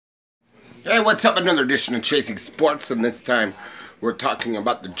Hey, what's up? Another edition of Chasing Sports, and this time we're talking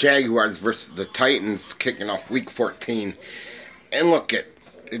about the Jaguars versus the Titans kicking off Week 14. And look,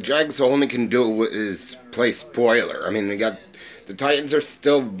 the Jags only can do is play spoiler. I mean, the Titans are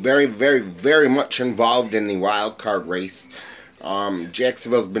still very, very, very much involved in the wild card race.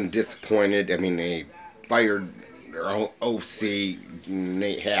 Jacksonville's been disappointed. I mean, they fired their OC,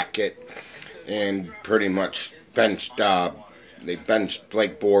 Nate Hackett, and pretty much they benched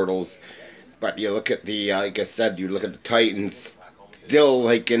Blake Bortles. But you look at like I said, you look at the Titans, still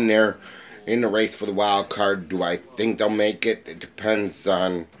in there, in the race for the wild card. Do I think they'll make it? It depends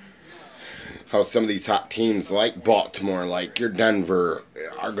on how some of these hot teams like Baltimore, like your Denver,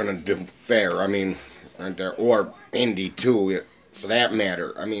 are going to do fare. I mean, or Indy too, for that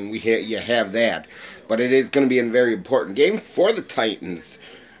matter. I mean, you have that. But it is going to be a very important game for the Titans,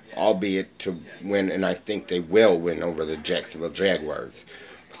 albeit to win, and I think they will win over the Jacksonville Jaguars.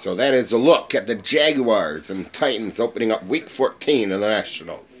 So that is a look at the Jaguars and Titans opening up Week 14 of the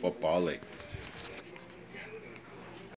National Football League.